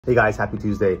Hey guys, happy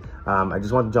Tuesday. I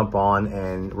just want to jump on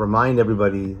and remind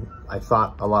everybody, I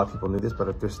thought a lot of people knew this, but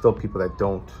if there's still people that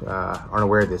aren't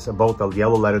aware of this, about the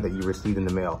yellow letter that you received in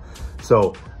the mail.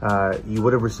 So you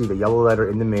would have received a yellow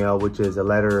letter in the mail, which is a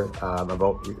letter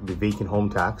about the vacant home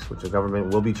tax, which the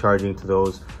government will be charging to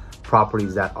those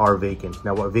properties that are vacant.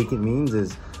 Now what vacant means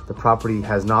is the property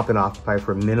has not been occupied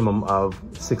for a minimum of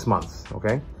 6 months,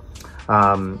 okay?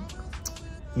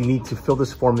 You need to fill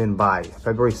this form in by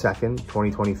February 2nd,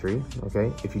 2023,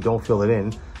 okay? If you don't fill it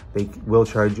in, they will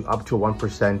charge you up to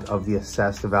 1% of the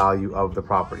assessed value of the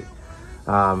property.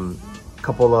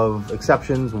 Couple of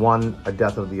exceptions: one, a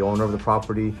death of the owner of the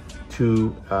property;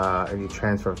 two, any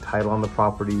transfer of title on the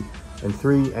property; and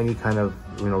three, any kind of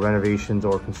renovations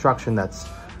or construction that's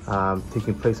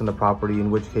taking place on the property,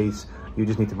 in which case you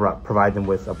just need to provide them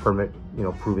with a permit,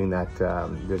 proving that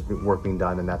there's been work being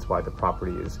done, and that's why the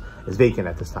property is vacant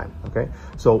at this time, okay?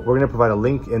 So we're gonna provide a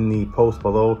link in the post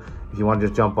below. If you wanna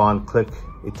just jump on, click.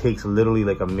 It takes literally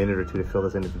like a minute or two to fill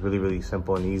this in. It's really, really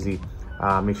simple and easy.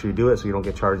 Make sure you do it so you don't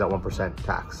get charged that 1%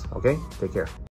 tax, okay? Take care.